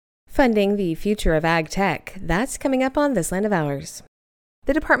Funding the future of ag tech. That's coming up on This Land of Ours.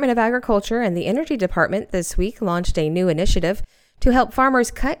 The Department of Agriculture and the Energy Department this week launched a new initiative to help farmers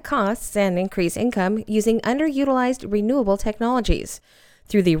cut costs and increase income using underutilized renewable technologies.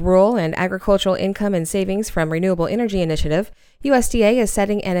 Through the Rural and Agricultural Income and Savings from Renewable Energy Initiative, USDA is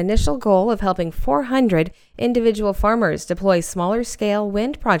setting an initial goal of helping 400 individual farmers deploy smaller-scale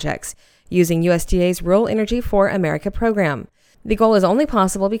wind projects using USDA's Rural Energy for America program. The goal is only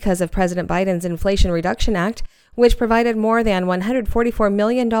possible because of President Biden's Inflation Reduction Act, which provided more than $144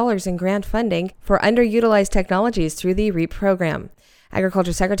 million in grant funding for underutilized technologies through the REAP program.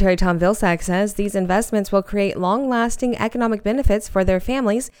 Agriculture Secretary Tom Vilsack says these investments will create long-lasting economic benefits for their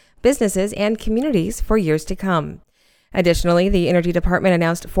families, businesses, and communities for years to come. Additionally, the Energy Department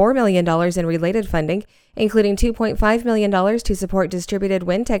announced $4 million in related funding, including $2.5 million to support distributed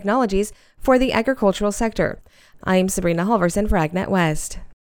wind technologies for the agricultural sector. I'm Sabrina Halverson for AgNet West.